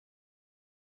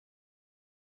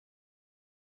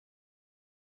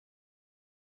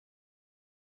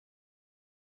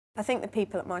I think the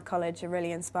people at my college are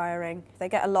really inspiring. They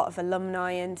get a lot of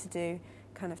alumni in to do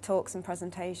kind of talks and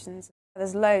presentations.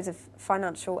 There's loads of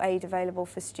financial aid available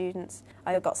for students.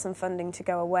 I got some funding to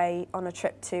go away on a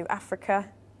trip to Africa,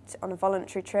 on a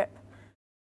voluntary trip.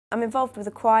 I'm involved with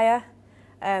a choir.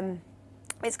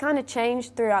 It's kind of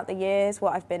changed throughout the years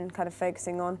what I've been kind of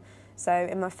focusing on. So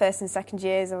in my first and second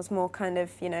years I was more kind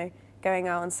of, going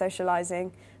out and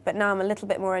socialising, but now I'm a little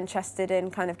bit more interested in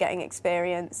kind of getting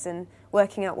experience and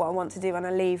working out what I want to do when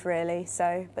I leave, really.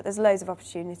 But there's loads of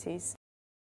opportunities.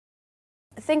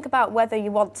 Think about whether you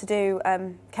want to do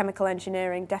chemical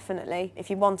engineering, definitely.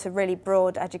 If you want a really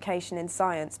broad education in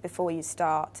science before you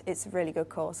start, it's a really good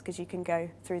course because you can go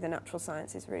through the natural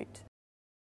sciences route.